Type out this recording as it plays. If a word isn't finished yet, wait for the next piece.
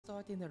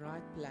start in the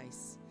right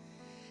place.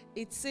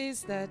 It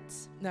says that,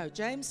 no,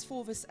 James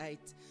 4 verse 8,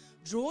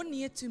 draw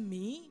near to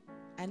me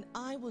and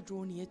I will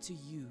draw near to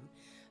you.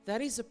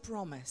 That is a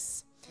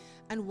promise.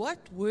 And what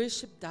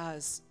worship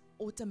does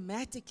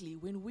automatically,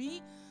 when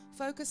we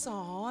focus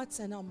our hearts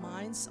and our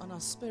minds on our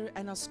spirit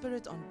and our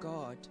spirit on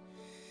God,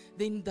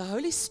 then the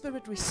Holy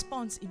Spirit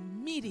responds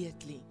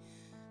immediately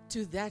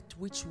to that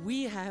which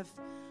we have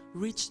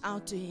reached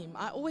out to Him.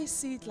 I always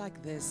see it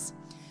like this.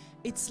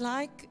 It's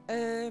like,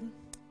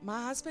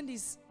 my husband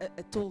is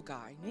a tall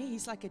guy.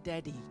 He's like a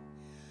daddy,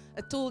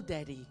 a tall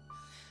daddy.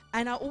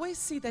 And I always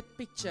see that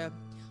picture.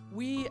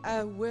 We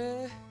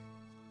were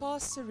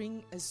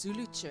pastoring a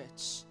Zulu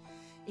church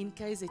in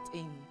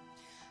KZN.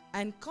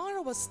 And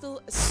Cara was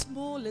still a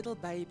small little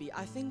baby.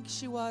 I think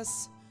she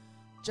was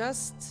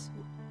just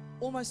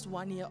almost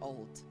 1 year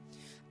old.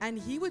 And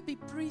he would be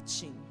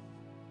preaching.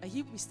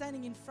 He would be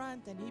standing in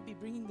front and he'd be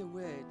bringing the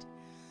word.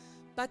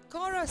 But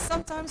Cara,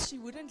 sometimes she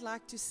wouldn't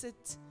like to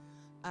sit,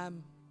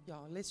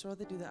 let's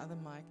rather do the other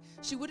mic.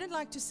 She wouldn't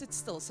like to sit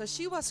still. So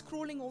she was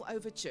crawling all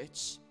over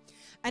church.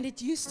 And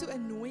it used to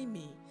annoy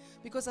me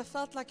because I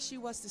felt like she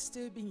was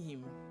disturbing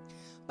him.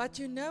 But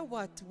you know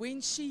what?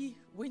 When she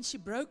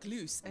broke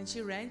loose and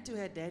she ran to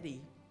her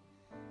daddy.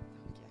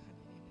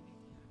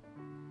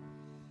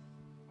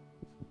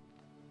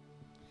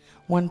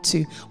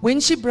 When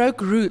she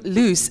broke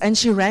loose and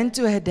she ran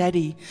to her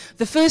daddy,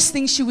 the first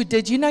thing she would do,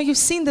 you know, you've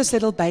seen those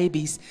little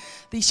babies.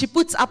 She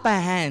puts up her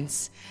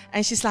hands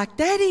and she's like,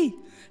 Daddy,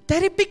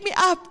 Daddy, pick me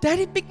up.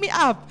 Daddy, pick me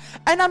up.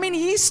 And I mean,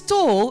 he's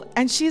tall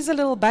and she's a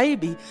little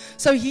baby.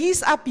 So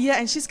he's up here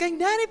and she's going,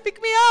 Daddy,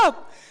 pick me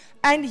up.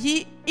 And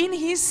he, in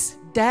his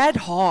dad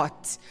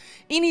heart,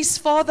 in his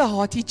father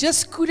heart, he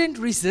just couldn't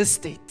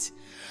resist it.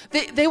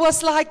 There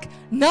was like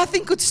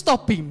nothing could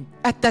stop him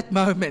at that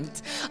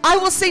moment. I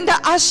will send an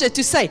usher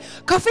to say,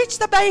 go fetch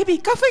the baby,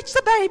 go fetch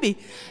the baby.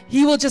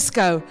 He will just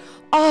go,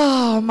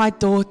 oh, my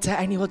daughter,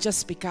 and he will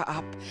just pick her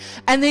up.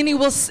 And then he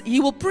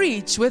will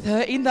preach with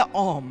her in the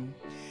arm.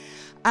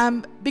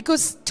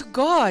 Because to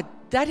God,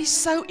 that is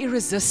so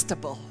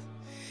irresistible.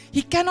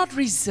 He cannot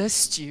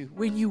resist you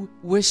when you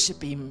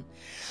worship Him.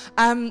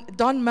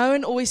 Don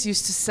Moen always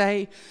used to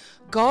say,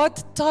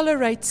 God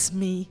tolerates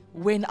me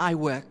when I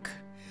work,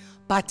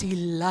 but He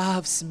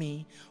loves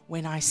me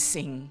when I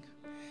sing.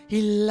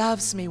 He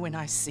loves me when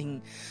I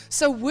sing.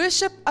 So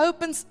worship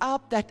opens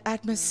up that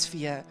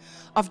atmosphere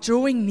of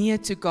drawing near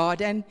to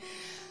God. And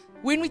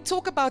when we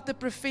talk about the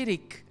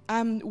prophetic,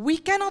 we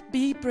cannot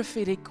be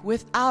prophetic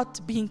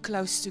without being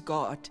close to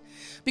God.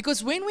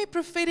 Because when we're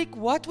prophetic,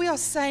 what we are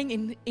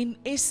saying in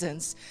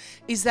essence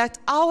is that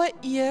our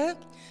ear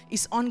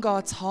is on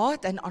God's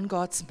heart and on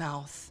God's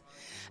mouth.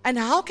 And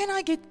how can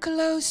I get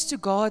close to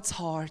God's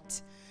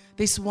heart?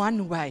 There's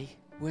one way,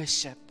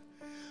 worship.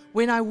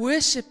 When I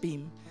worship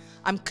Him,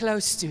 I'm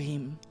close to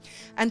Him.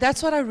 And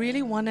that's what I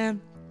really want to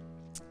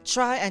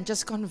try and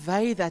just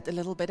convey that a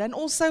little bit. And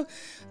also,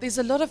 there's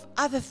a lot of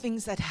other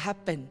things that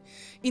happen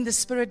in the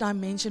spirit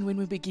dimension when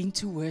we begin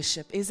to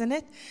worship, isn't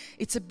it?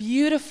 It's a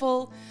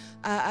beautiful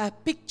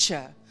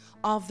picture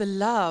of the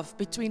love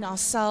between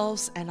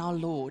ourselves and our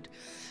Lord.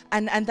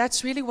 And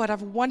that's really what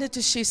I've wanted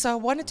to share. So I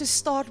wanted to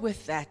start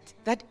with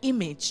that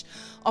image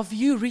of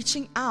you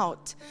reaching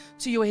out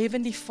to your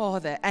Heavenly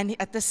Father. And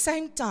at the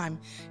same time,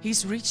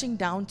 He's reaching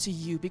down to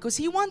you because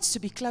He wants to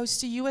be close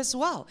to you as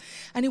well.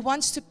 And He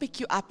wants to pick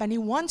you up and He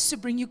wants to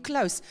bring you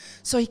close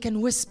so He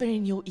can whisper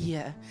in your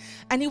ear.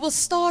 And He will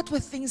start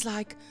with things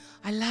like,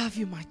 I love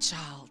you, my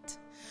child.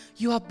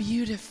 You are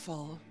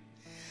beautiful.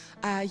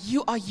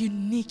 You are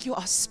unique. You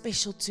are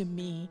special to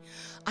me.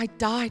 I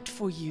died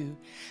for you.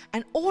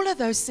 And all of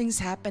those things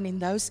happen in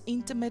those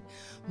intimate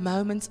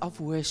moments of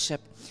worship.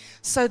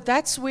 So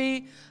that's where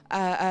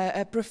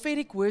a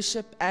prophetic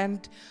worship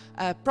and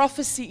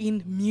prophecy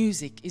in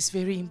music is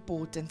very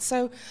important.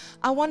 So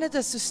I wanted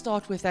us to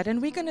start with that.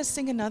 And we're going to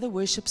sing another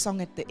worship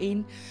song at the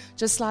end,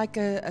 just like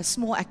a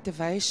small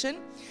activation.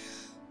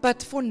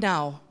 But for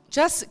now,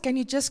 can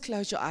you just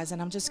close your eyes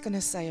and I'm just going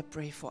to say a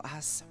prayer for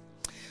us.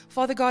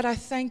 Father God, I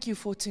thank you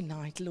for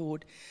tonight,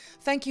 Lord.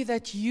 Thank you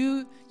that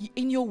you,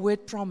 in your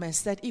word,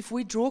 promise that if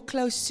we draw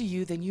close to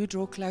you, then you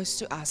draw close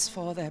to us,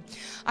 Father.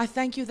 I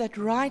thank you that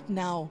right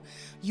now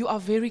you are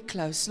very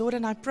close, Lord.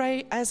 And I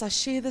pray as I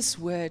share this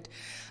word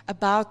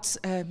about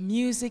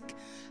music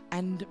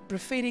and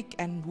prophetic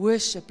and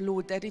worship,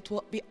 Lord, that it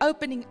will be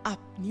opening up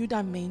new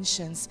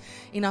dimensions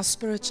in our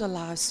spiritual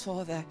lives,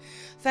 Father.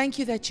 Thank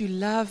you that you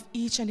love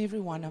each and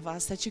every one of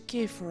us, that you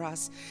care for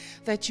us,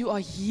 that you are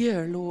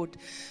here, Lord,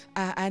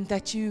 and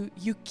that you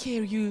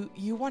care,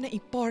 you want to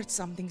impart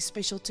something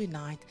special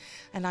tonight.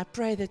 And I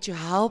pray that you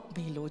help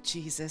me, Lord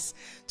Jesus,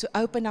 to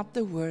open up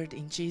the word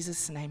in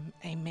Jesus' name.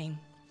 Amen.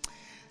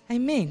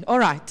 Amen. All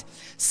right.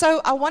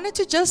 So I wanted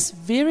to just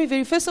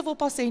first of all,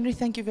 Pastor Henri,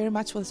 thank you very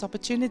much for this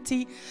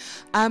opportunity.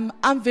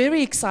 I'm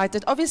very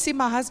excited. Obviously,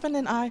 my husband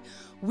and I,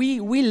 we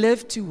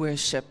live to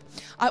worship.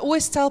 I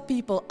always tell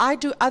people I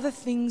do other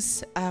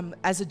things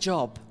as a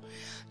job.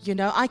 You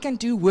know, I can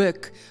do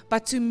work,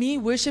 but to me,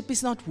 worship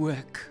is not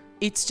work.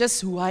 It's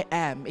just who I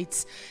am.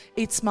 It's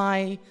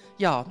my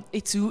who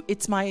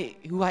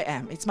I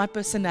am. It's my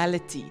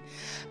personality.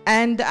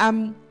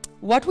 And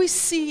what we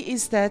see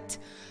is that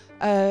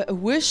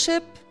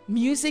worship,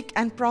 music,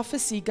 and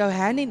prophecy go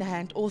hand in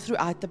hand all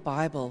throughout the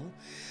Bible.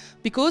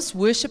 Because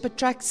worship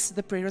attracts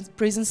the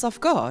presence of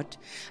God.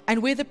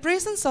 And where the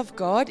presence of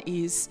God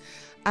is,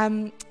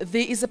 there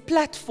is a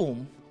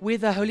platform where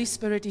the Holy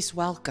Spirit is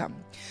welcome.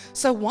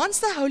 So once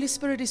the Holy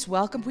Spirit is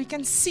welcome, we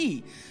can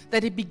see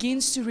that He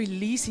begins to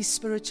release His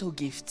spiritual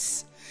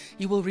gifts.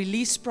 He will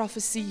release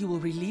prophecy, He will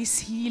release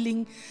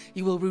healing,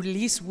 He will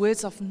release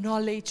words of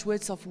knowledge,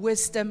 words of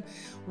wisdom,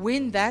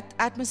 when that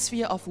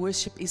atmosphere of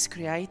worship is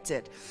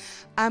created.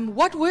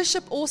 What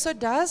worship also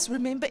does,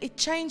 remember, it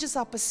changes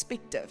our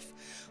perspective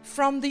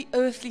from the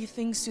earthly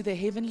things to the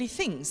heavenly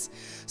things.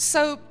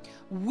 So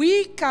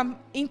we come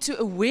into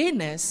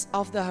awareness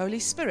of the Holy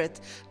Spirit.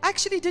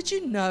 Actually, did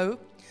you know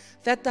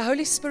that the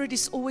Holy Spirit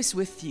is always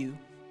with you?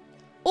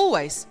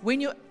 Always. When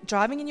you're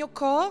driving in your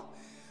car,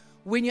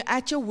 when you're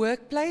at your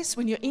workplace,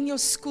 when you're in your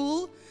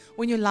school,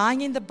 when you're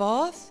lying in the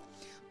bath,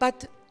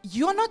 but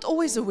you're not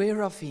always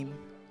aware of Him.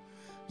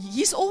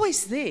 He's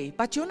always there,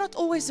 but you're not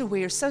always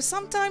aware. So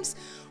sometimes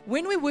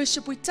when we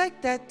worship, we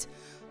take that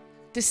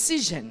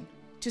decision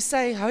to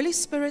say, Holy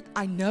Spirit,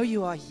 I know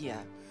you are here.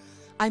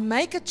 I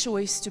make a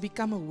choice to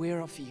become aware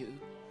of you.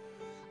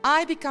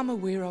 I become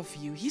aware of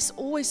you. He's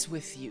always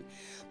with you.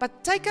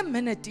 But take a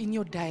minute in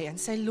your day and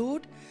say,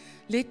 Lord,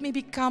 let me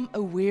become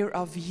aware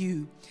of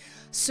you.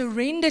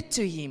 Surrender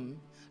to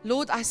Him.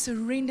 Lord, I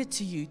surrender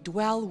to you.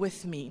 Dwell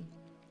with me.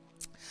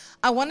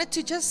 I wanted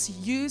to just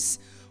use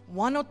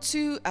one or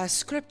two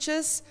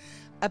scriptures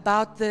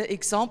about the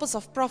examples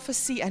of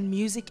prophecy and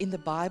music in the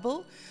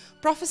Bible.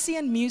 Prophecy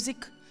and music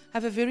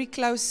have a very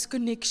close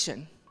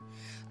connection.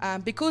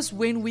 Because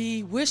when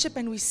we worship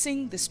and we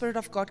sing, the Spirit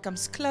of God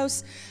comes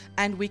close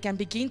and we can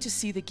begin to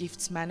see the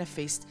gifts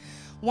manifest.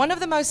 One of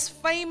the most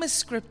famous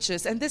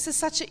scriptures, and this is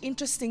such an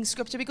interesting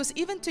scripture because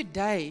even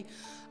today,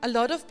 a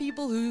lot of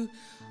people who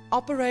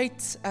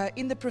operate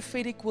in the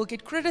prophetic will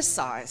get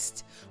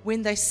criticized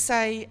when they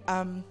say,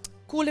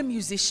 call a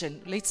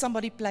musician, let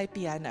somebody play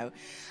piano.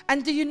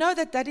 And do you know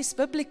that that is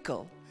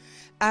biblical?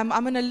 I'm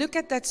going to look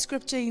at that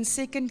scripture in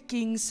 2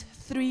 Kings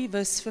 3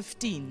 verse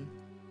 15.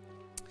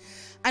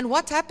 And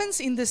what happens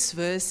in this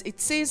verse, it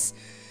says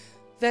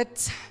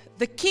that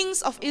the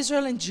kings of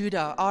Israel and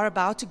Judah are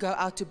about to go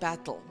out to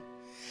battle.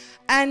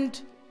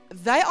 And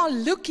they are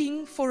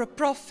looking for a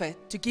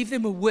prophet to give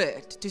them a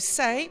word, to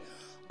say,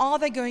 are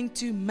they going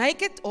to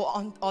make it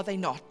or are they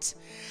not?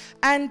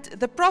 And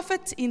the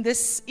prophet in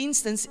this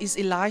instance is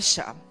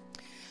Elisha.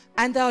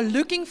 And they are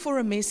looking for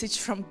a message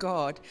from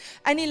God.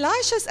 And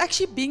Elisha is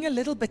actually being a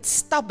little bit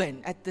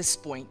stubborn at this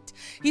point.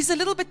 He's a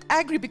little bit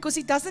angry because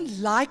he doesn't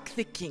like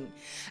the king.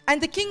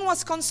 And the king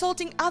was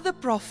consulting other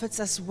prophets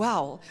as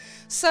well.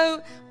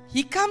 So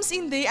he comes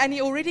in there and he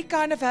already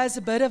kind of has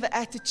a bit of an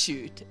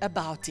attitude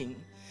about him.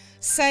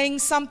 Saying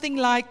something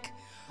like,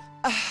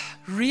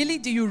 really?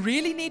 Do you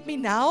really need me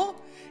now?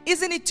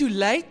 Isn't it too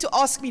late to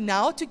ask me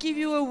now to give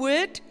you a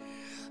word?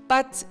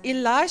 But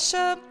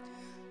Elisha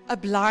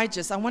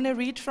obliges. I want to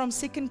read from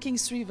 2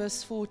 Kings 3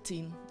 verse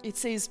 14. It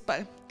says,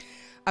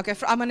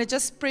 I'm going to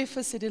just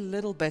preface it a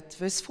little bit.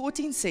 Verse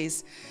 14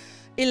 says,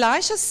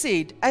 Elisha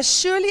said, as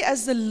surely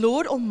as the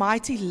Lord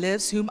Almighty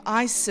lives, whom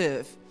I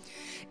serve,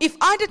 if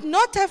I did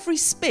not have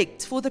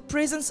respect for the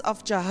presence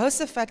of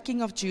Jehoshaphat,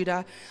 king of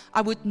Judah,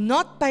 I would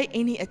not pay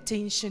any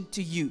attention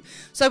to you.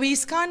 So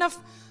he's kind of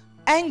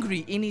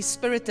angry in his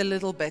spirit a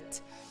little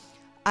bit.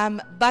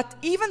 But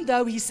even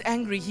though he's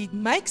angry, he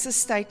makes a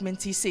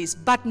statement. He says,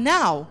 but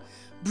now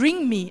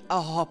bring me a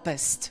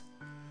harpist.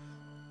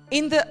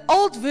 In the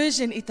old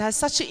version, it has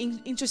such an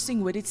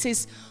interesting word. It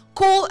says,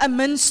 call a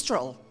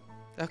minstrel.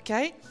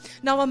 Okay?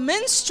 Now, a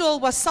minstrel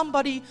was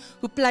somebody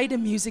who played a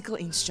musical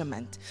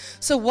instrument.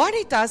 So what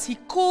he does, he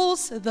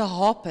calls the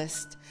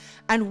harpist.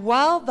 And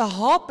while the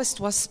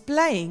harpist was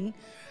playing,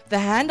 the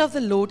hand of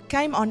the Lord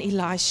came on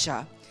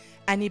Elisha.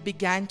 And he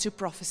began to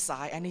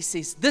prophesy. And he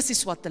says, this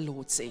is what the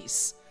Lord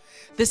says.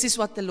 This is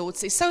what the Lord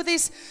says. So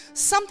there's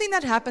something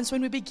that happens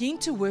when we begin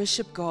to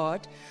worship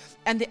God.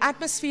 And the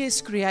atmosphere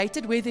is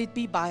created, whether it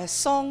be by a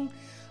song,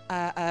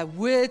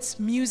 words,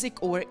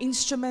 music, or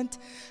instrument.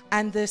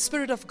 And the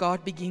Spirit of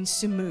God begins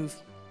to move.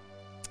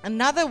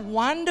 Another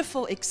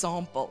wonderful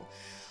example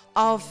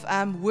of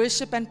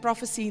worship and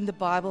prophecy in the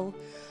Bible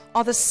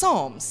are the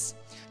Psalms.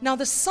 Now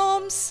the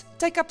Psalms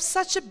take up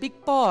such a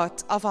big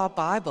part of our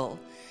Bible.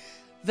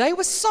 They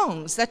were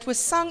songs that were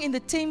sung in the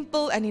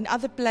temple and in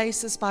other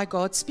places by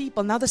God's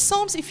people. Now the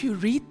Psalms, if you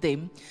read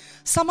them,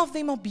 some of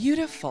them are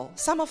beautiful.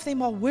 Some of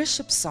them are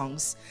worship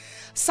songs.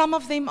 Some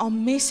of them are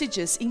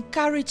messages,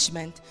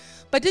 encouragement.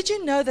 But did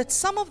you know that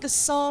some of the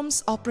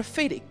Psalms are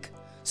prophetic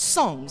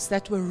songs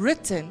that were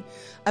written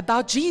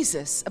about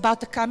Jesus, about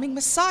the coming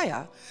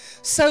Messiah?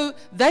 So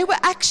they were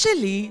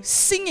actually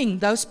singing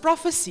those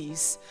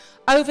prophecies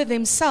over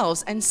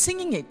themselves and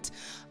singing it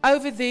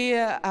over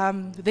their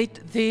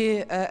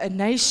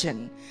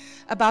nation.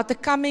 about the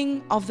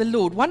coming of the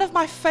Lord. One of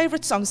my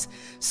favorite psalms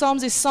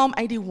is Psalm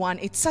 81.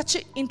 It's such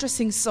an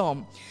interesting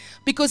psalm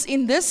because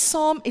in this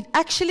psalm, it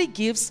actually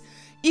gives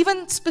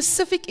even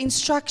specific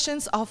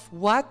instructions of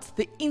what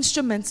the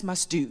instruments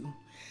must do.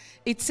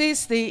 It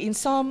says there in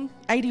Psalm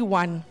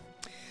 81,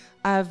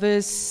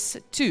 verse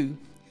 2,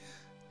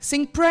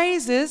 sing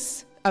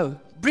praises,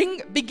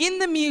 begin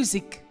the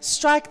music,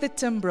 strike the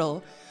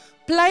timbrel,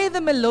 play the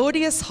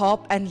melodious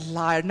harp and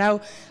lyre.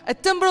 Now, a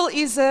timbrel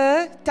is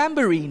a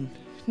tambourine.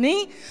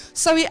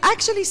 So he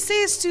actually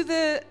says to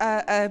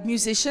the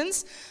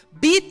musicians,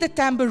 beat the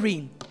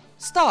tambourine.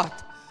 Start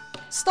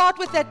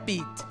with that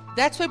beat.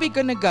 That's where we're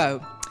going to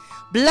go.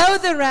 Blow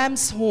the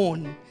ram's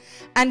horn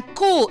and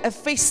call a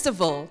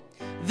festival.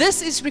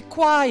 This is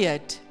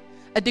required,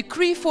 a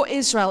decree for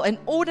Israel, an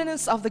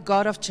ordinance of the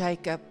God of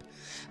Jacob.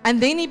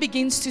 And then he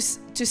begins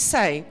to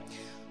say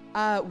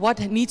what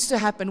needs to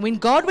happen. When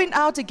God went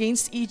out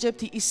against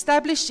Egypt, he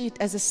established it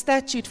as a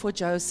statute for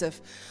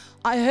Joseph.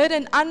 I heard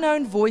an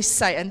unknown voice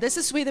say, and this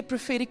is where the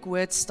prophetic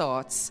word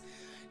starts,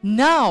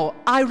 now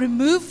I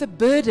remove the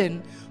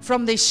burden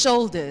from their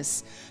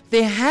shoulders.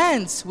 Their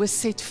hands were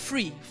set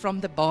free from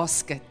the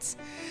basket.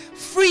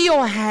 Free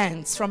your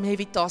hands from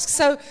heavy tasks.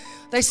 So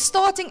they're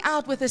starting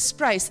out with this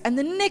praise, and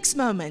the next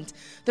moment,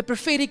 the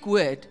prophetic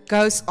word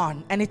goes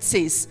on, and it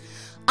says,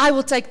 I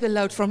will take the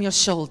load from your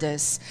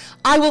shoulders.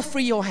 I will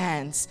free your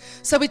hands.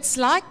 So it's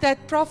like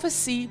that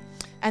prophecy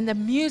and the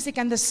music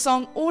and the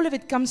song, all of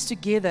it comes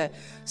together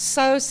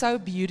so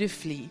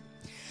beautifully.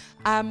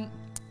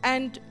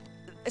 And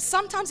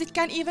sometimes it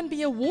can even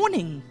be a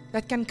warning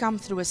that can come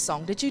through a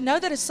song. Did you know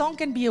that a song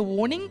can be a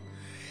warning?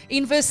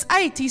 In verse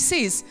 8, he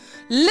says,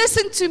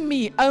 listen to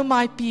me, O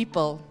my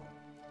people.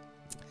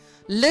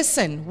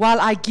 Listen while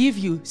I give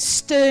you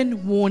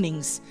stern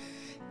warnings.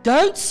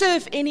 Don't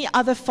serve any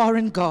other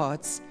foreign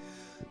gods.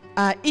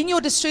 In your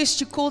distress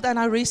you called and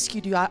I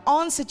rescued you. I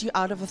answered you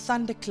out of a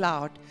thunder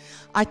cloud.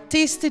 I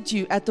tested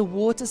you at the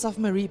waters of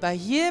Meribah.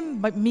 Hear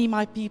me,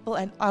 my people,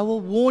 and I will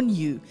warn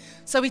you.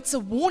 So it's a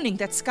warning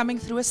that's coming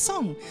through a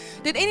song.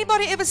 Did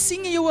anybody ever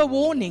sing you a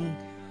warning?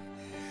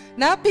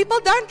 Now, people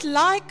don't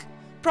like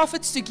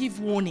prophets to give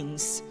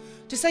warnings,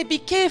 to say be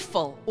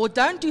careful, or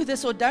don't do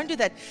this, or don't do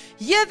that.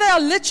 Here they are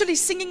literally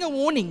singing a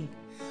warning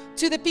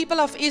to the people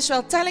of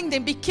Israel, telling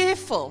them, be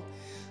careful.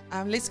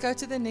 Let's go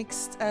to the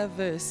next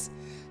verse.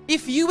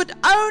 If you would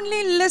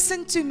only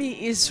listen to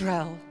me,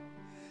 Israel,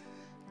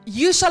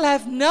 you shall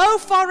have no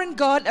foreign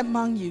god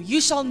among you.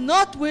 You shall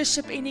not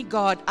worship any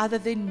god other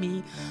than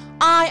me.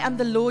 I am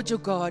the Lord your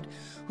God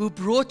who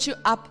brought you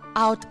up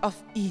out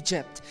of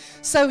Egypt.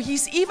 So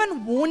he's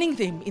even warning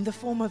them in the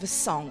form of a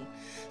song.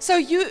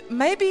 So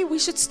maybe we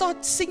should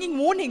start singing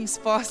warnings,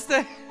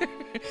 Pastor.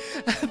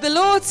 The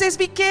Lord says,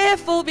 be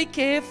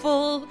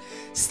careful,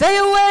 stay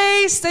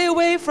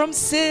away from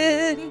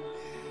sin.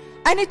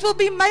 And it will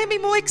be maybe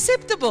more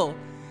acceptable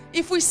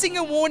if we sing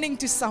a warning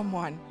to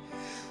someone.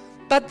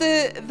 But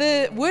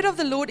the word of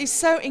the Lord is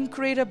so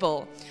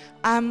incredible.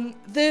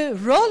 The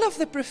role of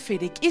the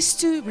prophetic is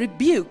to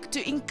rebuke,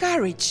 to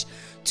encourage,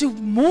 to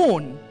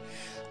mourn.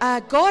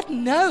 God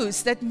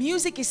knows that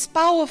music is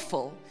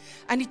powerful,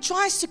 and He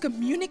tries to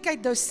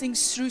communicate those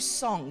things through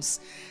songs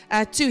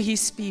to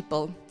His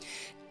people.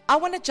 I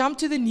want to jump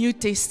to the New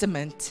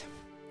Testament.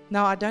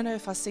 Now, I don't know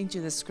if I sent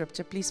you the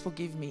scripture. Please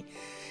forgive me.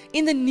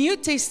 In the New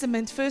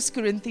Testament, 1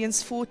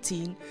 Corinthians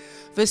 14,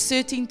 verse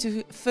 13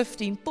 to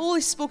 15, Paul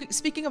is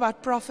speaking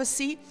about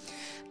prophecy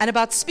and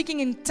about speaking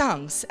in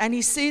tongues. And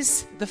he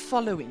says the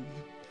following.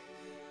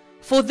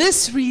 For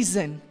this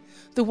reason,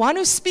 the one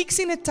who speaks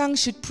in a tongue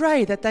should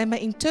pray that they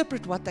may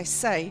interpret what they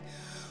say.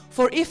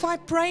 For if I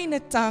pray in a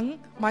tongue,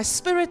 my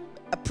spirit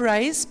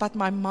prays, but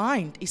my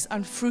mind is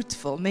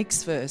unfruitful.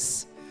 Next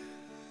verse.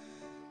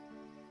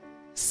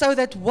 So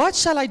that what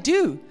shall I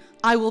do?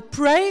 I will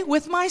pray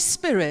with my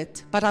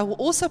spirit, but I will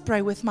also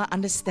pray with my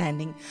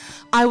understanding.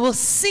 I will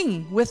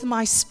sing with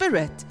my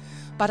spirit,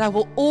 but I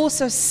will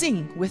also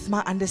sing with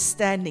my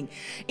understanding.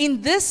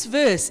 In this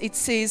verse, it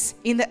says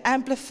in the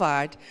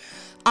Amplified,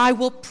 I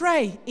will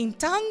pray in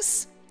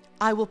tongues,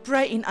 I will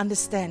pray in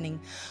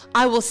understanding.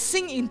 I will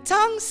sing in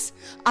tongues,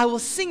 I will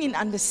sing in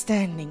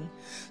understanding.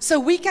 So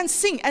we can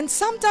sing. And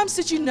sometimes,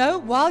 did you know,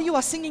 while you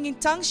are singing in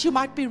tongues, you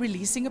might be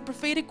releasing a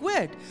prophetic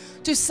word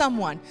to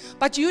someone.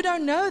 But you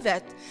don't know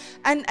that.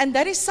 And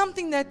that is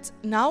something that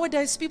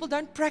nowadays people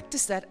don't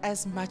practice that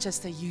as much as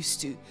they used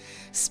to.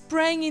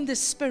 Praying in the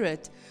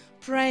Spirit,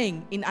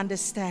 praying in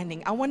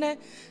understanding. I want to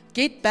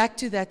get back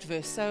to that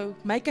verse. So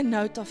make a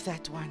note of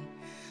that one.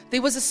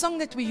 There was a song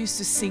that we used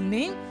to sing,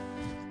 ne?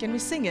 Can we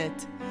sing it?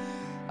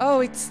 Oh,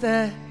 it's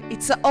the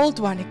old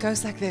one. It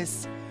goes like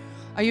this.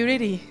 Are you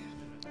ready?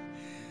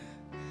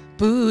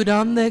 Put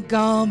on the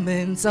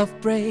garments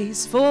of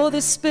praise for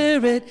the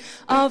spirit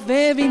of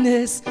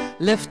heaviness.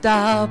 Lift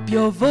up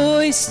your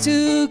voice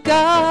to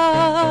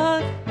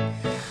God.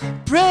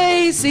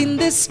 Praise in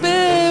the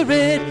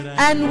spirit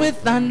and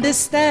with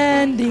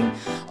understanding.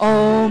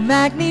 Oh,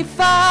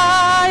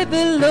 magnify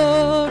the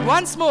Lord.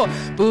 Once more.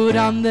 Put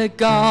on the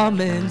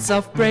garments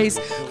of praise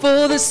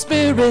for the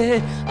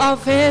spirit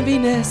of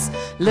heaviness.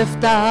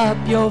 Lift up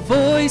your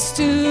voice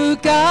to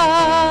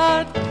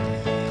God.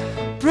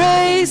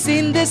 Praise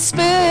in the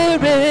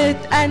spirit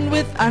and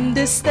with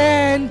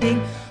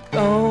understanding.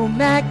 Oh,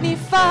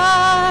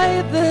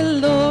 magnify the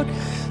Lord.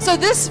 So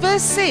this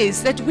verse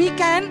says that we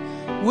can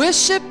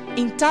worship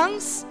in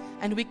tongues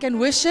and we can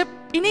worship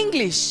in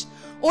English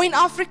or in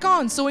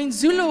Afrikaans or in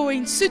Zulu or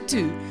in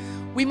Sotho.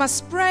 We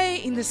must pray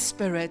in the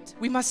spirit.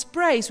 We must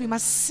praise. We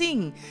must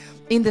sing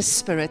in the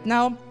spirit.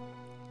 Now,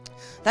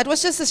 that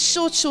was just a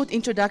short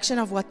introduction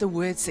of what the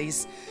word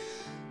says.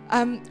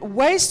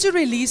 Ways to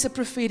release a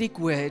prophetic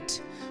word.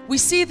 We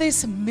see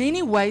there's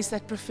many ways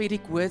that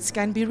prophetic words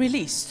can be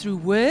released. Through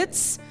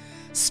words,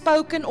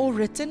 spoken or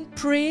written,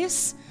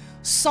 prayers,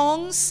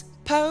 songs,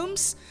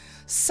 poems.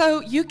 So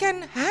you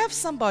can have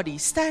somebody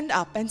stand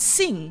up and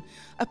sing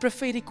a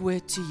prophetic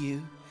word to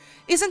you.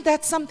 Isn't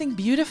that something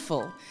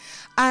beautiful?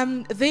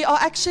 They are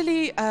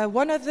actually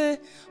one of the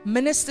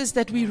ministers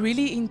that we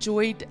really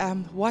enjoyed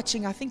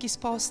watching. I think he's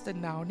pastor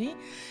now,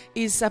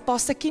 is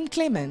Pastor Kim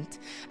Clement.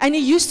 And he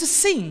used to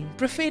sing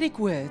prophetic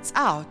words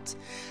out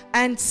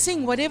and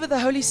sing whatever the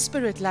Holy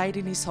Spirit laid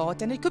in his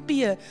heart. And it could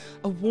be a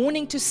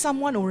warning to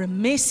someone or a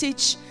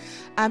message.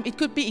 It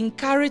could be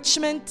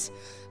encouragement.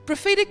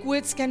 Prophetic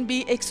words can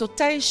be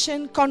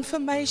exhortation,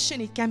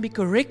 confirmation. It can be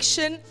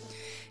correction.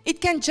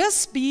 It can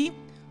just be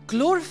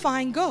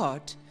glorifying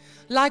God.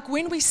 Like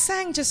when we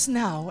sang just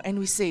now and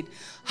we said,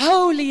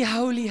 holy,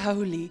 holy,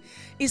 holy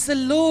is the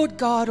Lord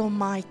God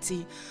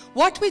Almighty.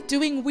 What we're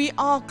doing, we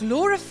are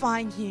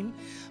glorifying Him,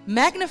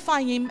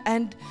 magnifying Him,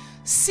 and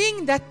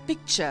seeing that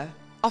picture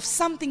of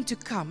something to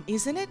come,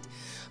 isn't it?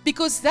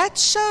 Because that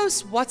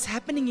shows what's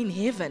happening in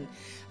heaven.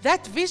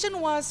 That vision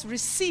was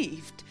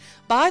received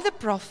by the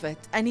prophet,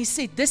 and he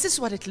said, this is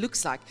what it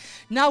looks like.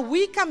 Now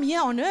we come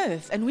here on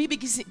earth and we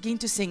begin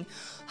to sing,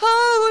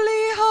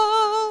 holy,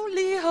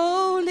 holy,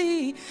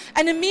 holy.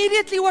 And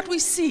immediately what we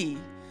see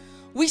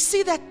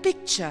that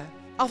picture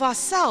of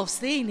ourselves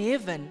there in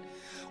heaven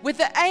with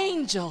the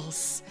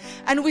angels,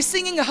 and we're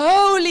singing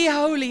holy,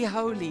 holy,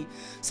 holy.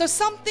 So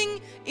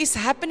something is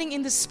happening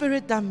in the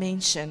spirit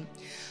dimension.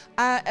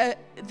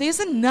 There's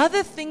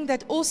another thing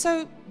that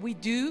also we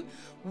do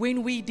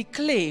when we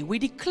declare. We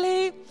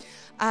declare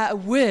a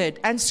word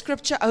and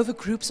scripture over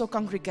groups or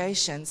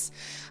congregations.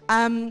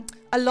 A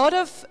lot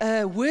of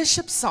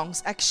worship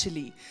songs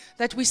actually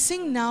that we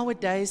sing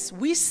nowadays,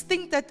 we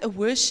think that a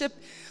worship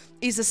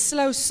is a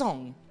slow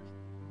song.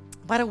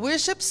 But a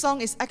worship song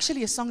is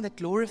actually a song that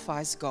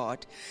glorifies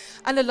God.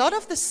 And a lot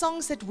of the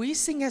songs that we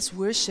sing as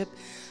worship,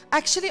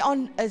 actually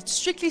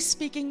strictly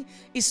speaking,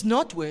 is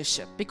not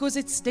worship, because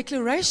it's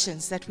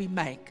declarations that we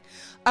make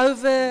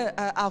over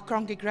our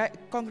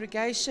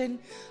congregation,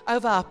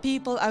 over our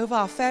people, over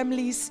our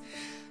families.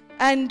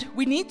 And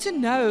we need to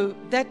know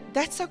that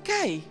that's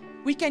okay.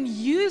 We can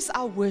use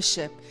our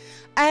worship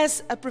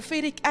as a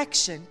prophetic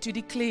action to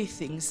declare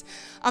things.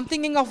 I'm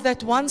thinking of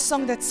that one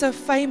song that's so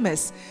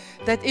famous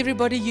that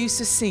everybody used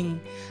to sing.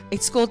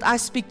 It's called I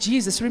Speak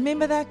Jesus.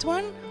 Remember that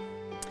one?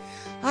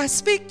 I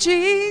speak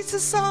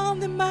Jesus on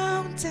the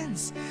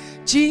mountains,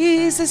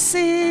 Jesus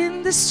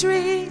in the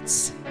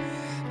streets,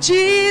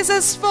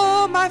 Jesus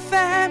for my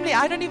family.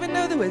 I don't even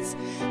know the words.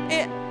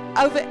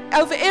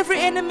 Over every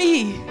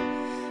enemy.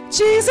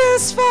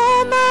 Jesus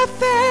for my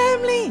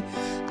family.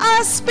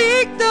 I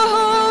speak the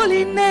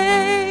holy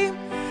name,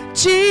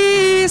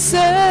 Jesus.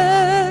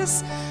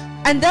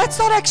 And that's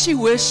not actually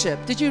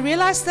worship. Did you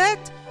realize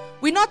that?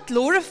 We're not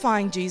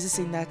glorifying Jesus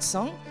in that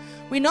song.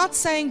 We're not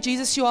saying,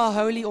 Jesus, you are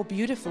holy or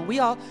beautiful. We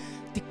are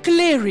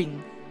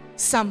declaring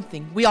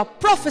something. We are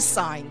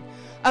prophesying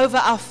over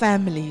our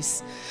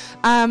families.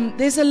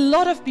 There's a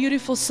lot of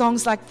beautiful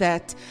songs like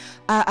that.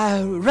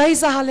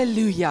 Raise a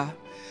hallelujah.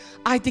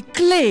 I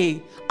declare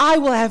I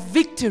will have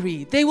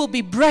victory. There will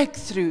be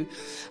breakthrough.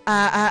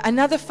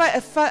 Another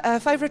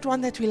favorite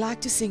one that we like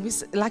to sing.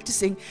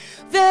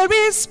 There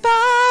is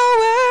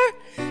power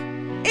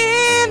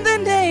in the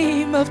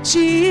name of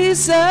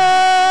Jesus.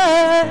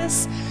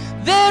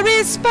 There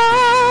is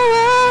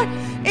power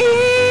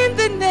in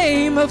the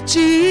name of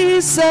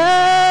Jesus.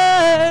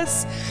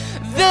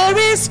 There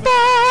is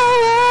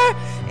power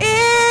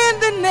in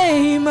the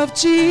name of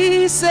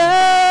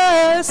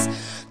Jesus.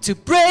 To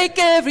break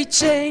every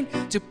chain,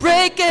 to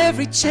break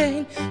every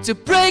chain, to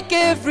break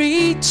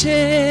every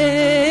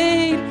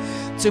chain,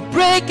 to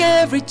break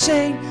every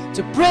chain,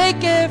 to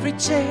break every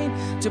chain,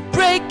 to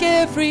break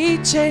every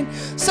chain.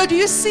 So do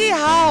you see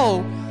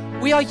how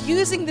we are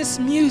using this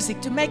music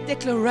to make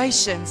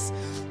declarations,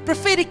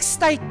 prophetic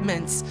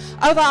statements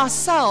over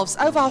ourselves,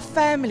 over our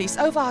families,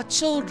 over our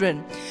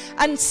children?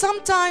 And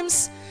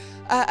sometimes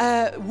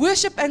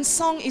worship and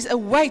song is a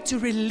way to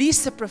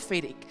release the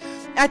prophetic.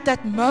 At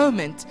that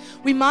moment,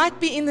 we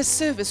might be in the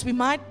service, we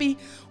might be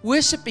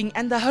worshiping,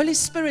 and the Holy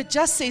Spirit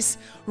just says,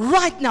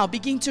 right now,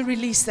 begin to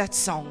release that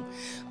song.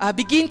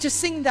 Begin to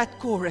sing that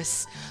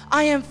chorus.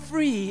 I am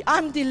free,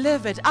 I'm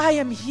delivered, I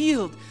am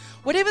healed.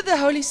 whatever the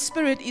Holy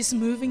Spirit is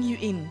moving you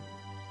in.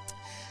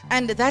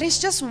 And that is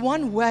just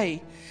one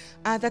way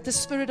that the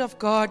Spirit of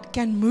God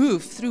can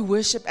move through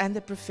worship and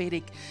the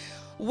prophetic.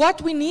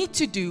 What we need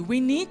to do, we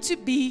need to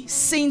be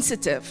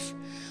sensitive.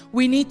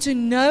 We need to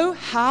know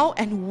how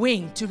and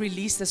when to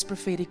release this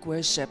prophetic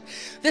worship.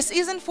 This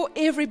isn't for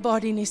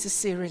everybody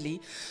necessarily,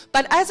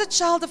 but as a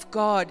child of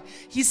God,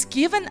 He's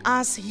given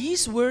us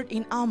His word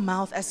in our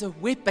mouth as a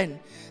weapon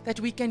that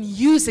we can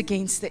use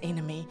against the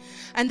enemy.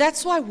 And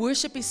that's why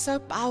worship is so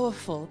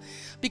powerful,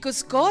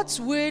 because God's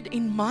word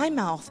in my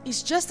mouth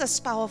is just as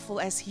powerful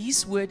as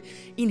His word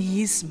in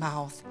His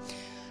mouth.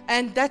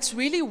 And that's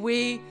really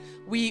where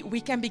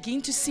we can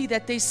begin to see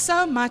that there's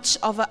so much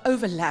of an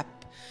overlap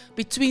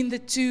between the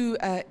two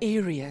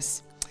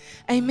areas.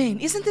 Amen.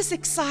 Isn't this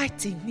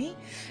exciting? Eh?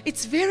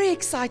 It's very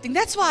exciting.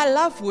 That's why I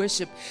love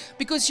worship,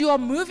 because you are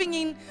moving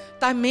in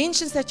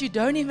dimensions that you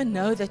don't even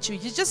know that you're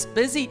just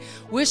busy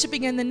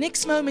worshiping, and the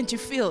next moment you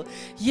feel,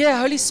 yeah,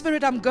 Holy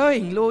Spirit, I'm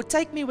going. Lord,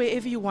 take me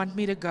wherever you want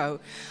me to go.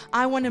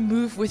 I want to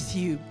move with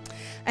you.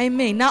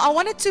 Amen. Now, I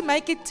wanted to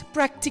make it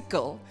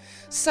practical.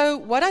 So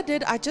what I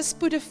did, I just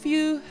put a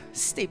few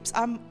steps.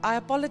 I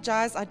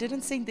apologize, I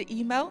didn't send the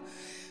email.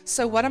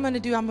 So what I'm going to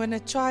do, I'm going to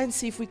try and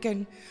see if we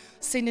can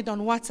send it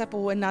on WhatsApp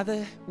or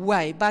another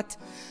way. But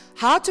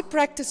how to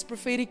practice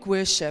prophetic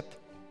worship?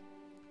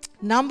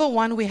 Number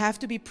one, we have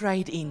to be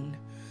prayed in.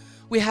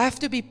 We have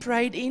to be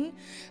prayed in,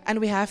 and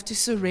we have to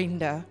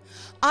surrender.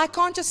 I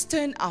can't just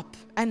turn up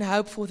and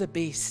hope for the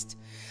best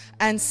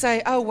and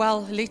say, oh,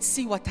 well, let's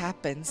see what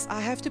happens.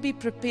 I have to be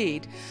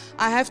prepared.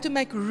 I have to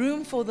make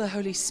room for the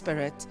Holy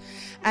Spirit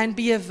and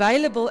be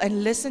available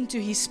and listen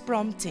to His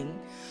prompting.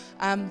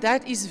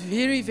 That is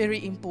very,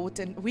 very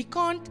important. We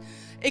can't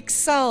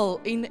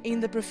excel in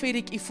the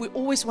prophetic if we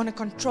always want to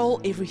control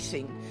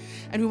everything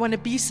and we want to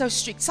be so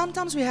strict.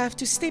 Sometimes we have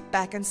to step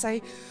back and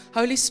say,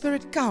 Holy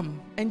Spirit,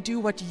 come and do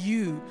what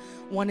you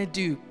want to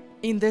do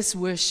in this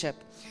worship.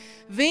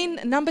 Then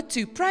number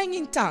two, praying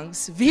in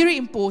tongues, very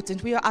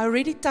important. I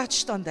already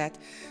touched on that.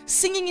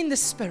 Singing in the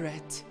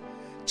Spirit.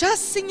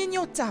 Just sing in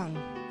your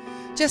tongue.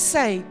 Just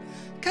say,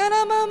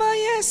 Karamama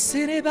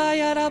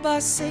yeserebaya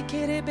rabase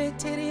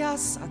kerebeteria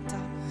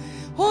sata.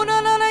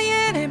 Honana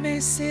yene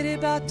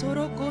mesereba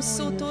toroko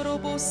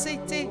sotorobo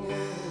sete.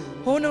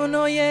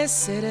 Honono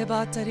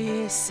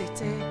yeserebatari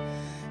sete.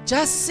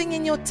 Just sing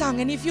in your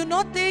tongue. And if you're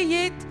not there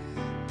yet,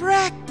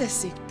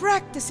 practice it.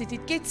 Practice it.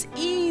 It gets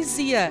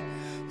easier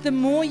the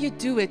more you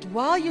do it.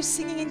 While you're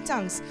singing in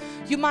tongues,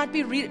 you might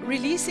be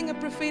releasing a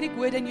prophetic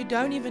word and you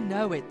don't even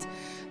know it.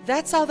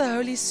 That's how the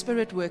Holy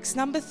Spirit works.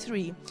 Number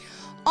three,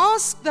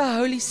 ask the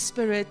Holy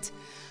Spirit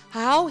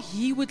how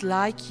He would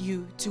like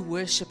you to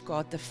worship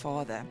God the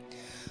Father.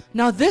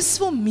 Now, this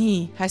for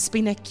me has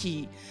been a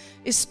key,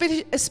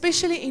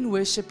 especially in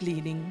worship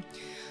leading.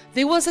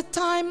 There was a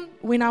time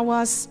when I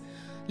was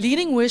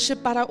leading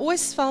worship, but I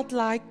always felt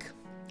like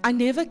I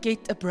never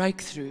get a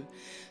breakthrough.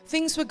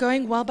 Things were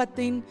going well, but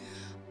then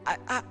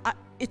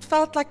it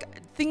felt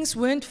like things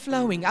weren't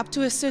flowing up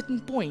to a certain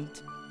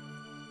point.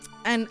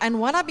 And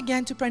what I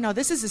began to pray, now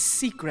this is a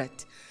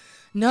secret.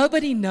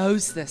 Nobody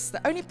knows this.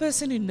 The only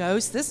person who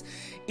knows this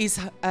is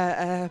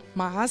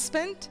my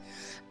husband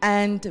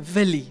and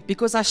Willie,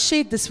 because I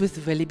shared this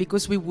with Willie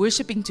because we're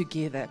worshiping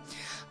together.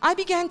 I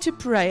began to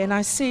pray and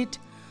I said,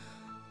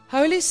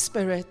 Holy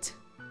Spirit,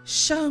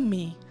 show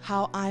me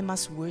how I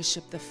must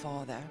worship the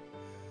Father.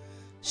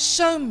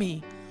 Show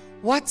me,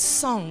 what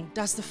song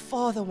does the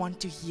Father want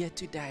to hear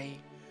today?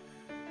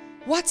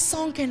 What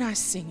song can I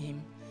sing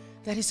Him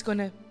that is going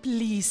to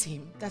please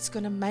Him, that's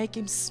going to make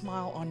Him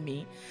smile on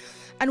me?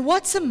 And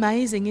what's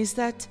amazing is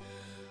that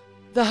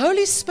the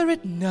Holy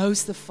Spirit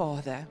knows the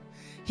Father.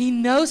 He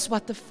knows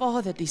what the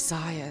Father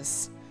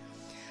desires.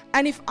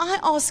 And if I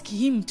ask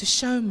Him to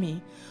show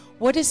me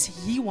what does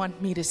He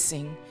want me to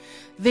sing,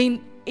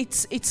 then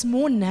it's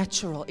more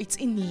natural, it's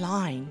in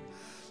line.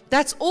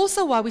 That's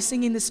also why we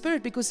sing in the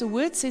Spirit, because the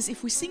Word says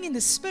if we sing in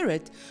the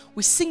Spirit,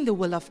 we sing the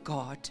will of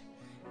God.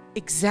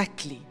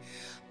 Exactly.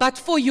 But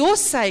for your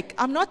sake,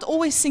 I'm not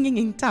always singing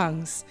in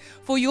tongues.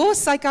 For your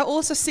sake, I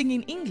also sing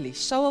in English.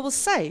 So I will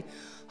say,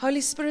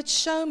 Holy Spirit,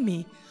 show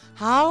me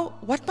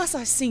what must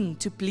I sing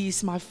to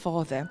please my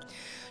Father?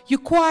 You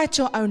quiet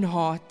your own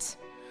heart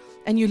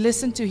and you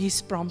listen to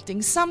His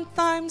prompting.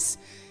 Sometimes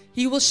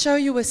He will show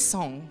you a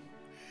song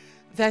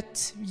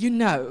that you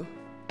know,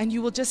 and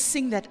you will just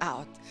sing that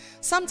out.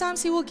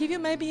 Sometimes He will give you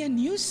maybe a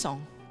new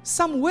song,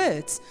 some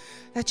words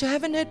that you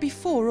haven't heard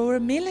before, or a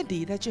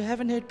melody that you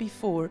haven't heard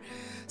before.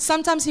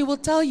 Sometimes He will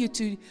tell you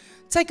to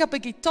take up a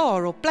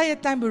guitar or play a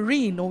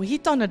tambourine or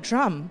hit on a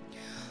drum.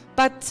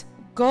 But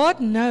God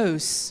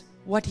knows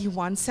what He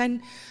wants.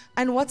 And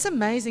what's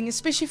amazing,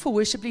 especially for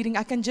worship leading,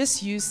 I can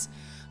just use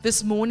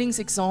this morning's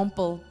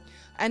example.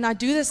 And I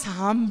do this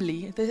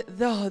humbly.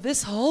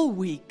 This whole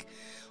week,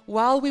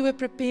 while we were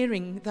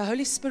preparing, the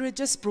Holy Spirit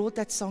just brought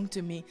that song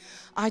to me.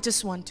 I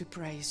just want to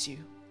praise you.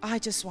 I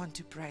just want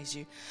to praise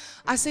you.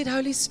 I said,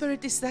 Holy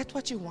Spirit, is that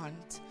what you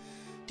want?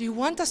 Do you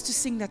want us to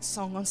sing that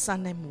song on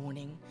Sunday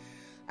morning?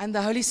 And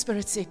the Holy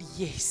Spirit said,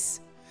 yes.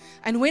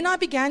 And when I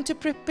began to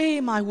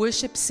prepare my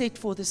worship set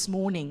for this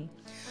morning,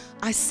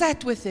 I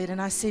sat with it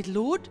and I said,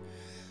 Lord,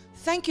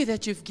 thank you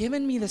that you've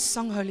given me the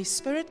song, Holy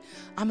Spirit.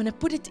 I'm going to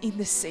put it in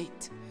the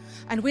set.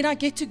 And when I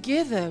get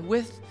together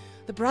with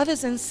the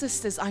brothers and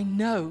sisters, I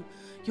know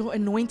your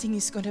anointing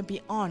is going to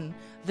be on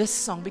this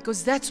song,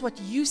 because that's what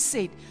you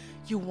said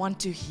you want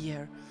to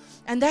hear.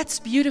 And that's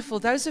beautiful.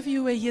 Those of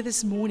you who are here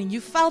this morning,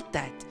 you felt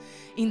that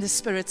in the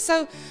Spirit.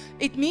 So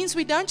it means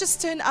we don't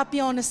just turn up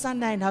here on a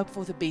Sunday and hope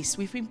for the best.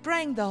 We've been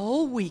praying the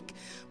whole week,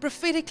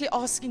 prophetically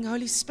asking,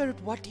 Holy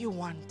Spirit, what do you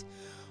want?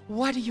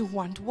 What do you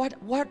want?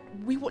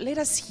 Let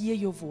us hear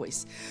your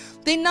voice.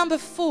 Then number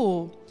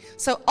 4,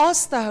 so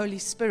ask the Holy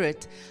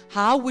Spirit,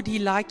 how would He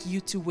like you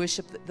to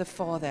worship the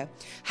Father?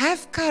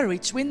 Have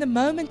courage when the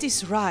moment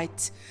is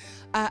right.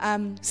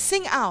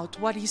 Sing out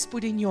what He's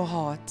put in your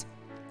heart.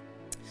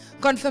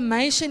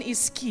 Confirmation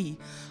is key.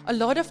 A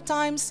lot of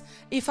times,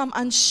 if I'm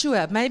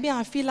unsure, maybe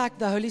I feel like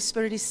the Holy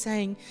Spirit is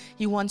saying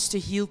He wants to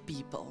heal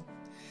people.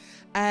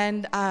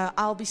 And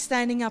I'll be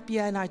standing up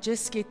here and I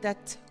just get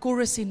that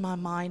chorus in my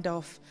mind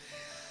of,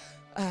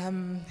 I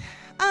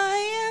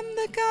am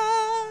the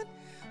God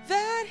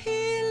that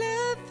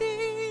healeth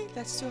thee.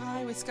 That's too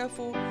high. Let's go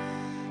for,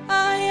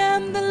 I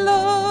am the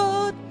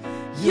Lord,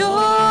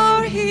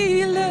 your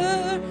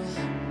healer.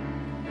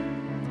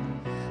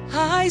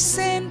 I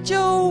sent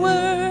your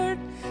word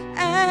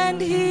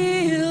and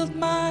healed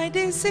my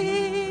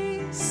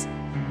disease.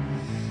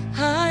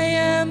 I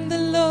am the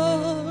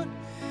Lord,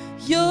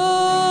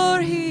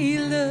 your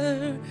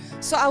healer.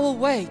 So I will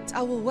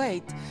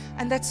wait.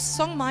 And that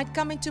song might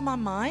come into my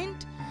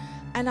mind,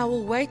 and I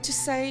will wait to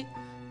say,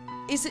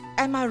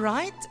 am I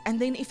right? And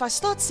then if I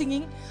start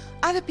singing,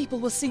 other people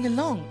will sing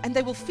along, and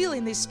they will feel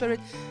in their spirit,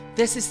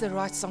 this is the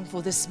right song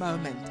for this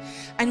moment.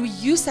 And we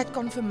use that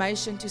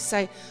confirmation to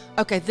say,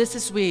 okay, this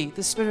is where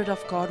the Spirit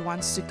of God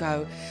wants to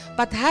go.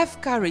 But have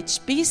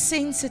courage, be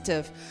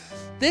sensitive.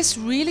 This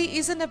really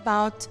isn't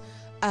about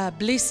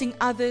blessing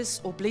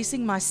others or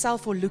blessing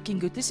myself or looking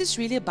good. This is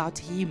really about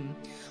Him,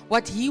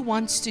 what He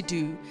wants to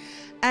do.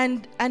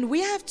 And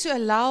we have to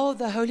allow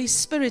the Holy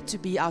Spirit to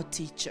be our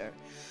teacher,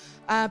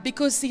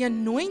 because the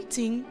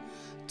anointing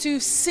to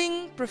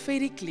sing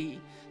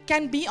prophetically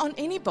can be on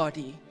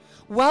anybody.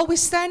 While we're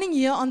standing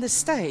here on the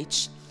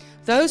stage,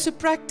 those who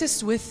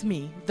practiced with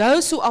me,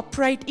 those who are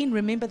prayed in,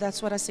 remember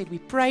that's what I said, we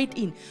prayed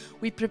in,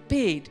 we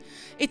prepared.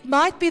 It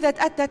might be that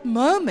at that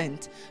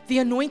moment, the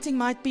anointing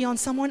might be on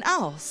someone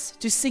else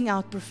to sing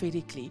out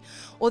prophetically.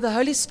 Or the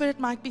Holy Spirit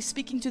might be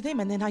speaking to them,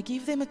 and then I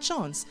give them a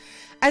chance.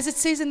 As it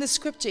says in the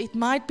scripture, it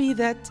might be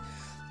that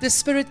the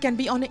Spirit can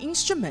be on an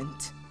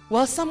instrument.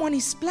 While someone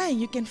is playing,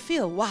 you can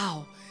feel,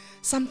 wow,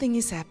 something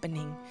is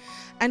happening.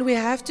 And we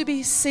have to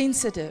be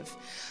sensitive.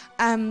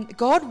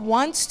 God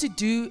wants to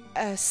do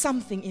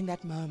something in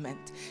that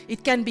moment.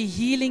 It can be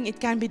healing, it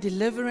can be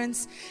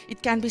deliverance,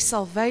 it can be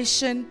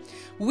salvation.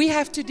 We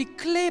have to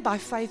declare by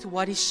faith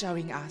what He's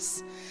showing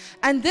us.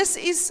 And this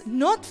is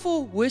not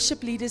for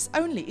worship leaders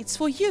only. It's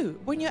for you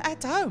when you're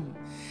at home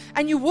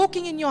and you're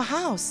walking in your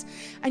house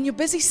and you're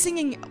busy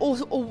singing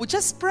or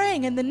just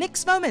praying, and the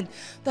next moment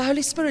the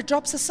Holy Spirit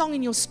drops a song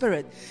in your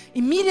spirit.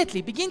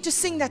 Immediately begin to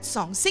sing that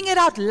song. Sing it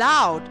out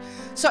loud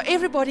so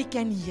everybody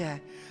can hear.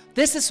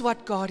 This is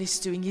what God is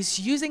doing. He's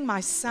using my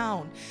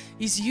sound.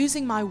 He's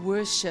using my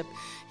worship.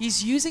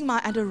 He's using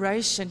my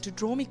adoration to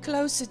draw me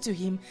closer to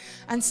Him,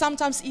 and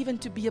sometimes even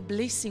to be a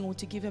blessing or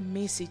to give a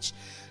message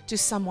to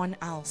someone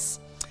else.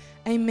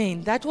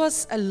 Amen. That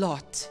was a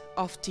lot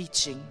of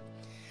teaching.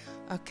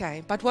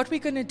 Okay, but what we're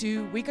going to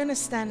do, we're going to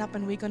stand up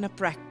and we're going to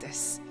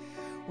practice.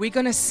 We're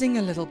going to sing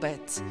a little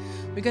bit.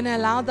 We're going to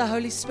allow the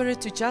Holy Spirit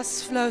to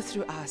just flow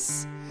through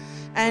us.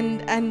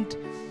 And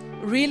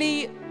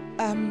really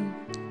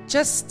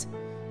just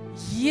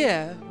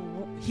hear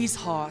His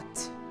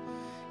heart.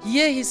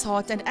 Hear His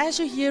heart. And as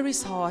you hear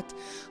His heart,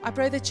 I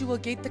pray that you will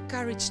get the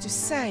courage to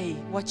say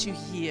what you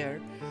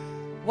hear.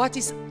 What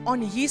is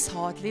on His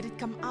heart, let it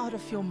come out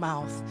of your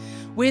mouth.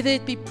 Whether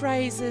it be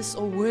praises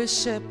or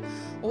worship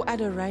or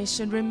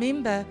adoration,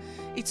 remember,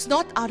 it's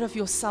not out of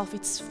yourself,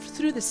 it's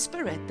through the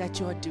Spirit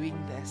that you are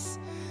doing this.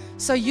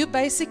 So you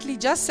basically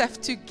just have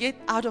to get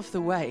out of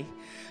the way.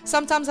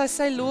 Sometimes I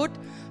say, Lord,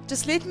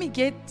 just let me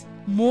get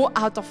more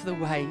out of the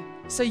way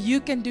so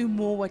you can do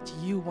more what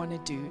you want to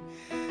do.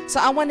 So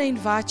I want to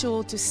invite you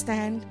all to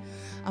stand.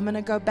 I'm going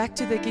to go back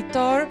to the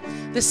guitar.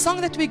 The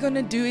song that we're going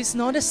to do is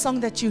not a song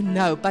that you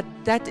know, but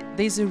that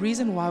there's a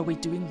reason why we're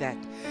doing that.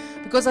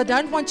 Because I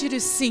don't want you to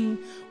sing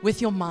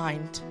with your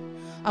mind.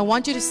 I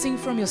want you to sing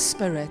from your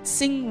spirit.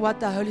 Sing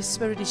what the Holy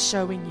Spirit is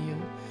showing you.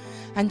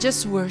 And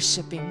just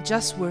worship Him.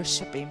 Just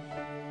worship Him.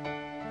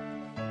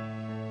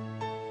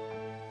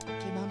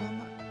 Okay,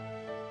 Mama.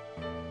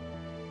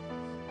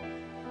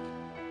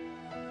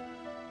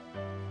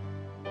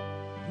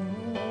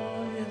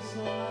 Oh, yes,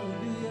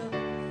 hallelujah.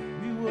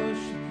 We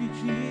worship you,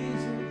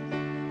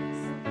 Jesus.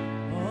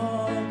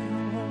 Oh,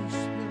 come, Holy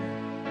Spirit.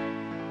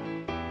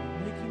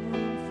 We're making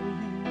room for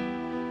you.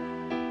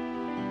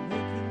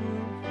 Making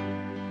room for you.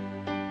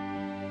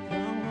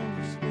 Come,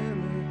 Holy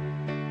Spirit.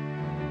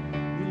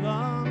 We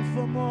long for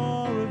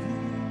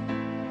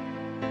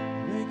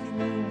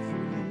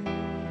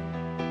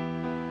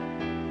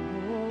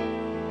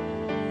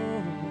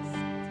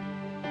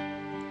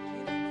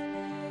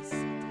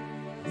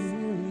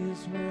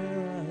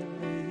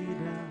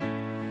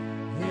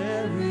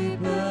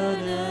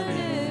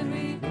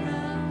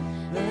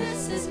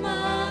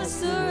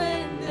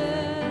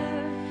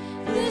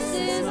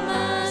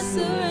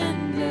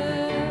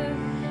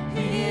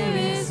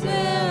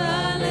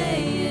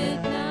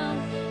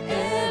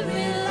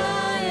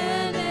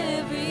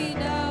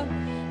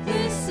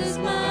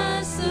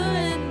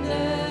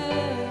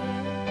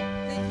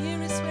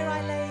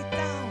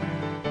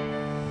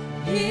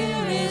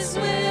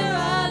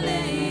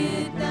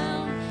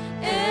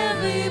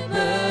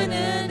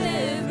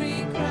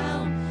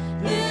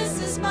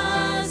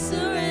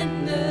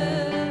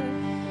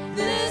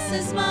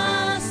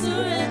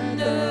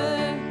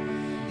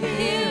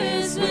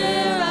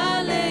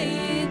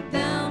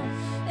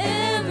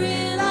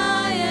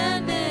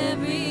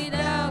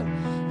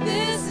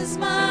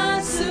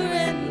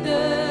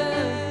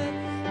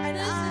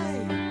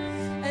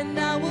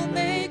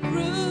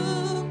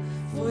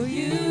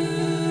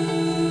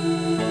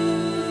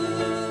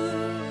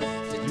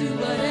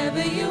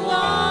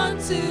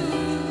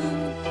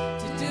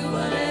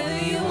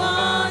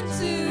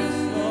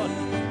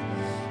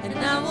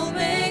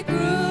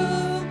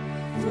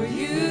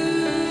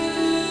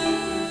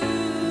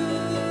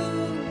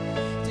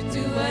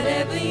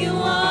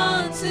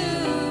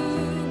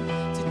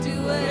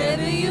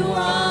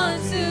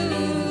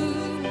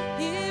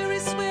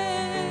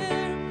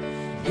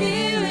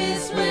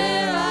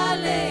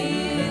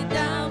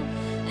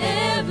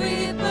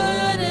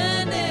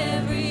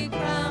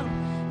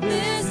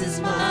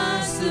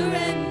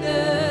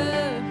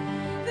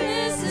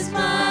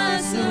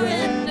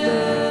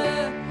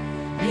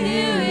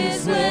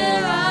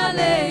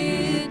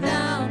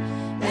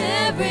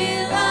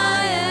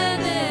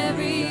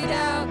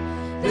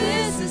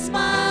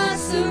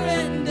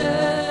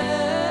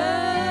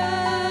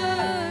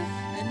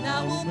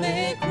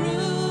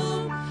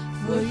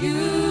for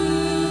you.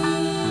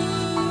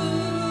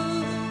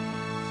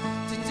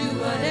 To do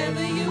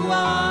whatever you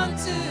want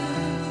to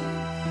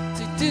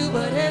do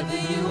whatever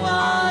you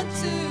want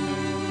to,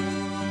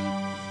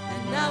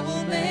 and I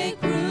will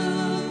make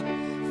room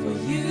for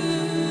you.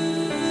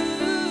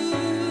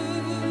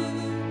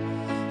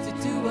 To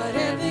do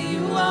whatever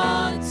you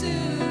want to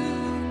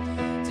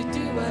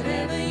do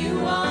whatever you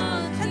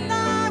want, and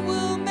I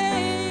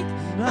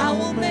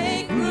will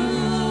make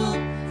room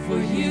for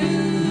you.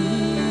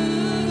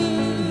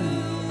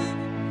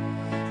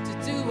 To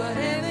do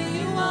whatever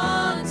you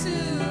want to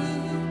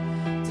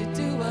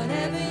do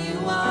whatever you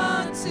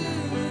want to,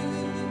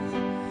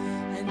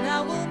 and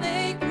I will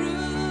make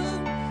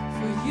room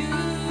for you.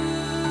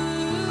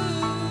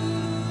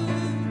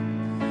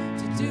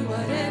 To do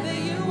whatever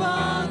you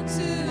want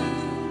to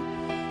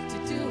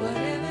do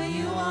whatever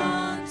you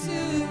want to.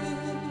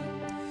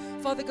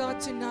 Father God,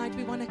 tonight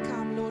we want to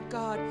come, Lord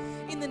God,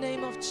 in the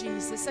name of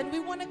Jesus, and we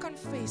want to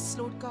confess,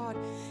 Lord God,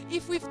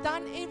 if we've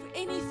done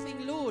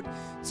anything, Lord,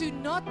 to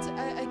not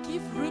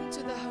give room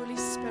to the Holy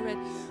Spirit.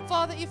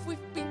 Father, if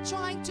we've been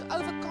trying to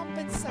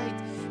overcompensate,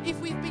 if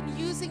we've been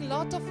using a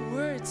lot of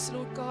words,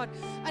 Lord God,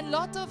 and a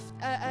lot of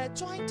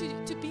trying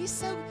to be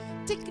so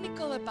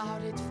technical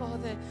about it,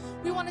 Father,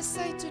 we want to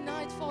say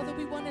tonight, Father,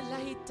 we want to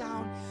lay it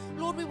down.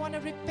 Lord, we want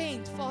to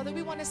repent, Father.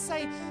 We want to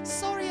say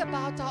sorry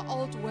about our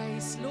old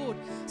ways, Lord.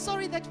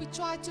 Sorry that we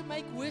try to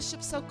make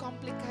worship so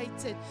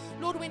complicated.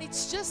 Lord, when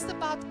it's just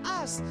about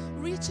us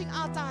reaching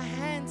out our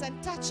hands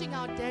and touching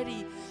our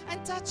daddy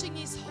and touching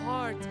his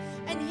heart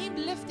and him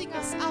lifting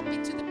us up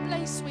into the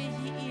place where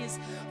he is.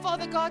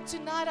 Father God,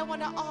 tonight I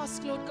want to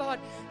ask, Lord God,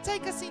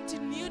 take us into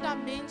new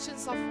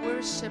dimensions of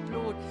worship,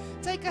 Lord.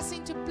 Take us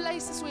into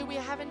places where we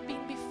haven't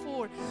been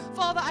before.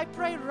 Father, I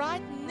pray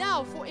right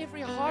now for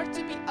every heart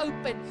to be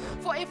open,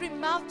 for every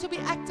mouth to be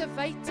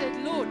activated,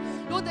 Lord.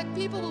 Lord, that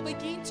people will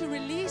begin to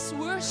release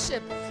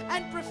worship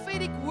and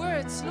prophetic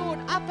words, Lord,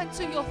 up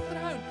unto your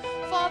throne.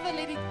 Father,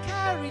 let it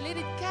carry, let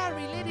it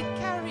carry, let it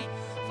carry.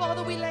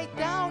 Father, we lay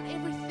down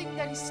everything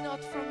that is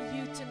not from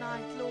you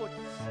tonight, Lord.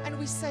 And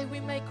we say we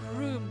make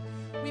room.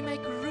 We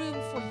make room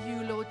for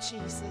you, Lord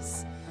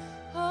Jesus.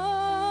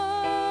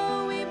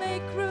 Oh, we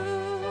make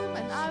room,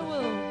 and I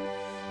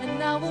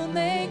will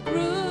make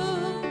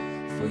room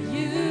for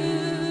you.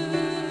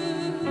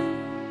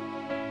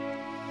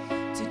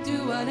 To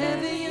do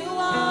whatever you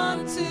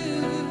want to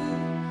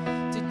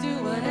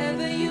do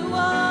whatever you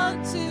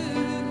want to,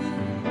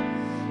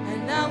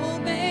 and I will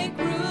make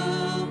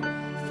room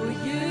for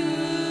you.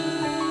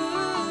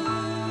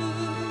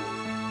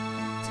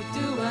 To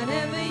do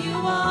whatever you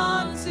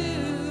want to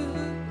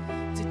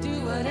do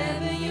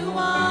whatever you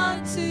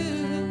want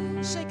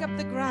to. Shake up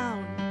the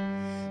ground.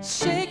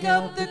 Shake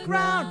up the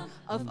ground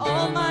of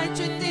all my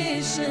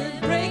tradition.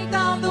 Break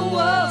down the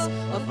walls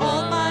of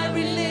all my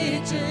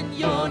religion.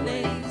 Your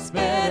name's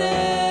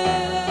better.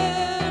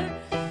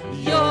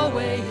 Your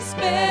way is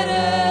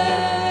better.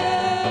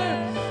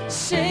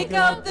 Shake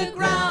up the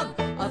ground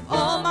of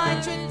all my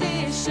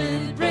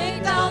tradition.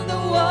 Break down the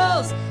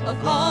walls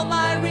of all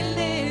my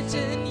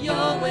religion.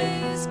 Your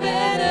way is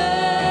better.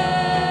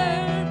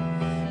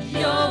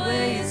 Your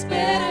way is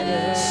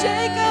better.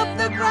 Shake up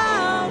the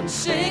ground.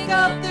 Shake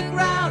up the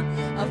ground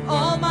of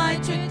all my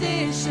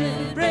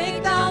tradition.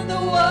 Break down the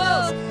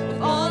walls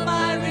of all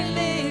my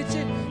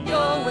religion.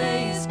 Your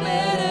way is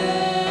better.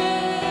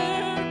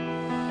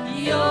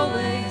 Your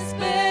way is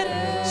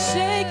better.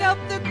 Shake up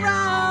the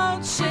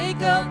ground.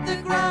 Shake up the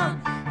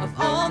ground of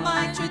all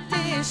my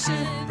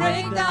tradition.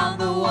 Break down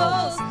the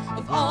walls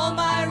of all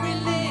my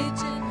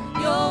religion.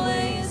 Your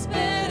way is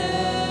better.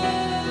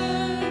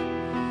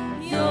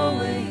 Your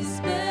way is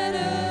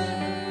better.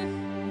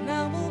 And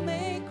I will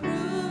make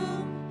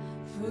room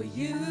for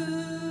you.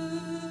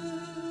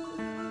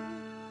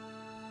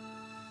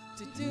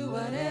 To do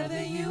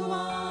whatever you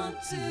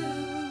want to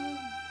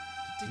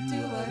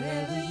do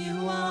whatever you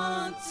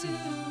want to.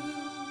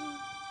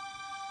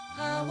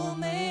 I will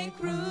make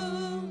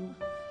room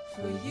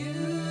for you.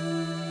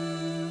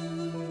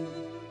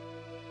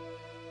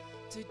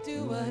 To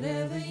do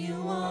whatever you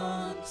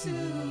want to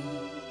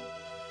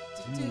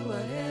do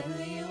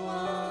whatever you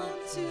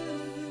want to,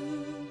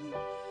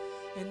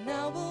 and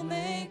I will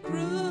make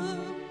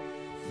room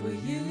for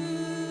you.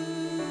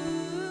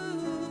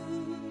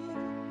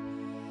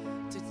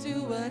 To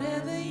do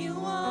whatever you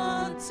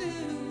want to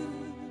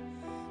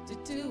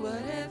do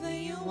whatever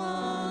you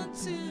want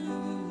to,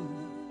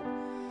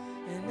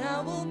 and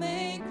I will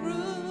make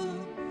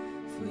room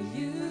for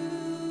you.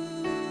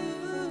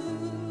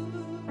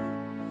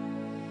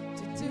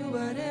 To do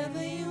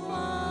whatever you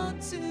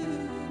want to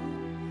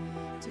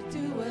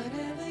do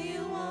whatever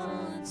you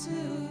want to.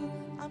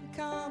 I'm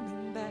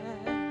coming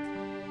back.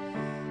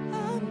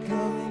 I'm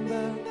coming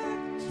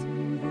back to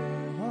the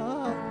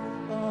heart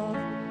of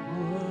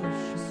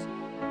worship.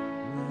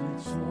 When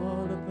it's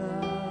all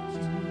about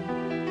you,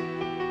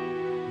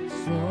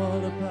 it's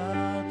all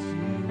about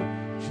you,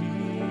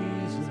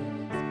 Jesus.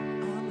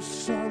 I'm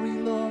so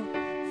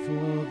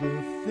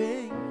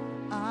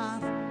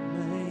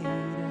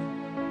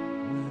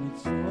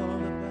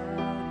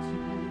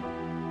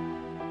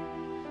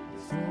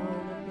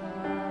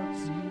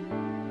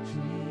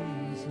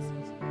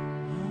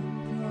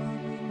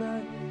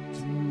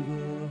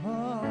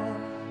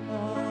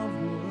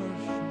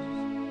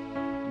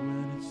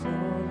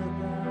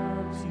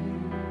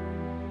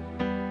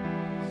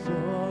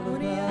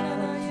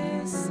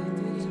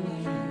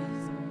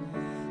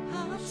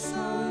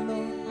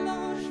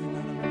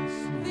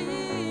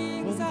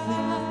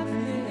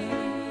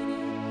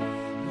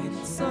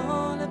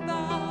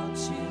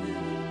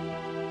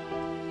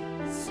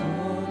It's all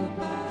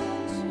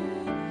about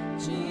you,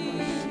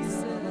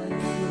 Jesus.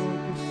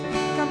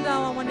 Come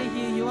down, I want to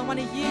hear you. I want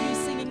to hear you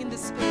singing in the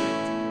Spirit.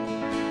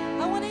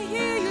 I want to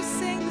hear you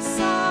sing the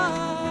song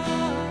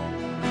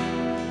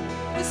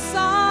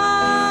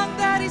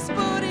that He's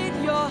put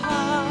in your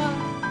heart,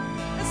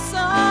 a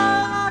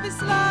song of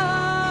His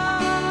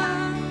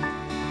love,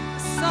 a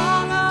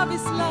song of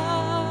His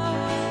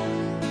love,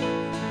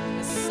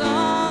 a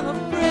song of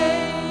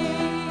praise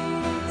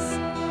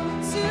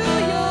to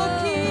your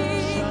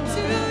King,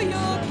 to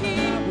your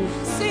King.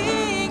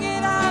 Sing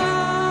it out,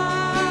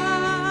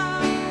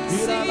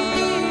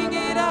 sing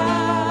it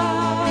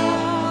out,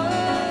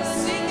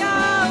 sing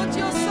out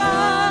your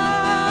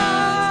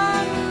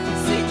song,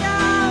 sing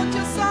out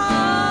your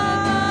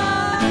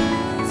song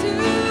to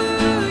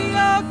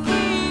your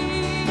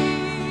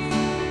King.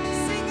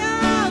 Sing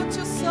out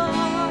your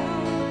song,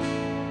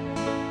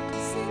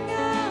 sing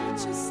out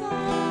your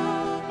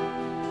song,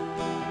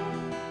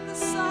 the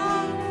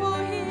song for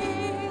Him.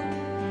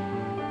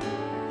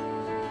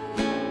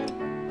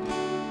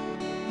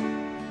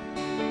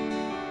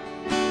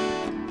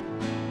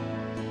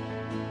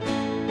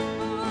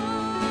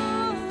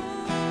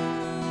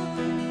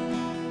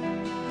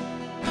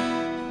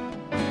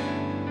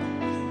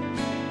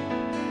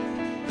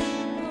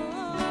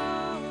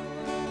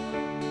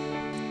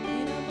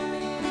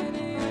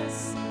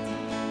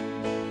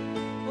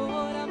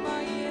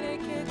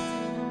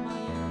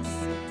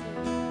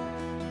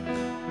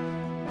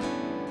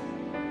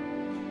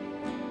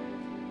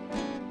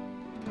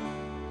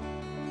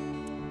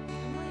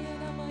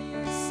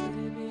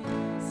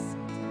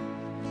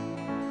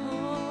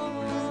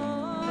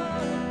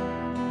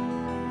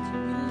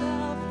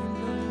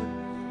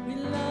 We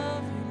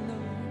love you,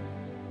 Lord.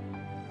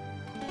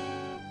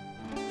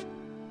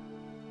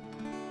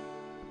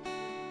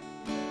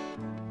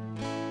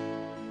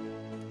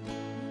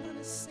 We want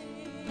to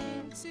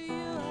sing to you,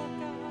 oh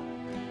God.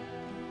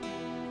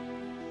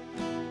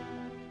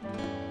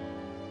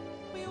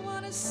 We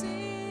want to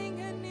sing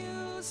a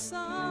new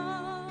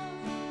song,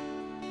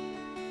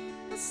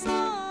 a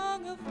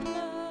song of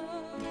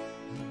love,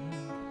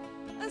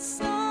 a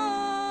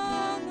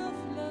song of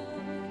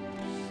love,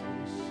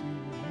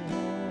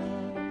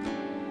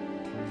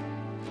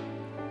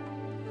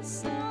 a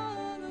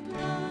song of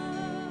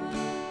love,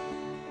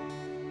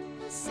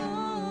 a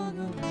song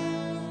of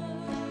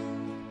love,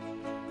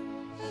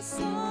 a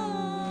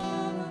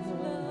song of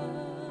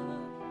love.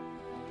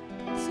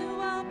 To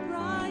our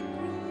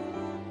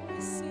bridegroom,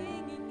 we're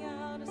singing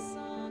out a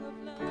song of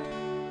love.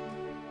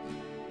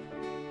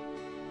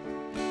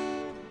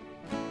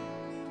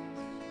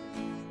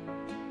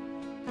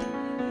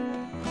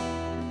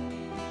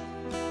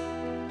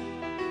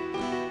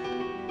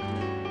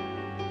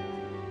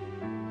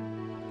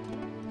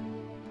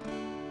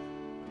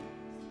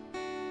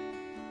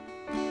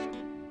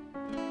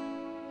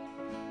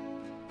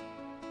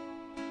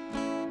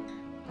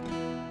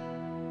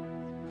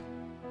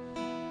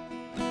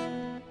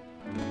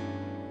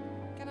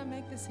 Can I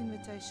make this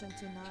invitation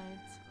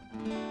tonight?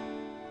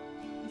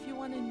 If you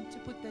want to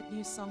put that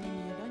new song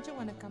in you, don't you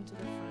want to come to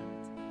the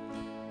front?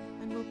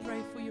 And we'll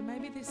pray for you.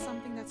 Maybe there's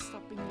something that's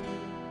stopping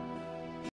you.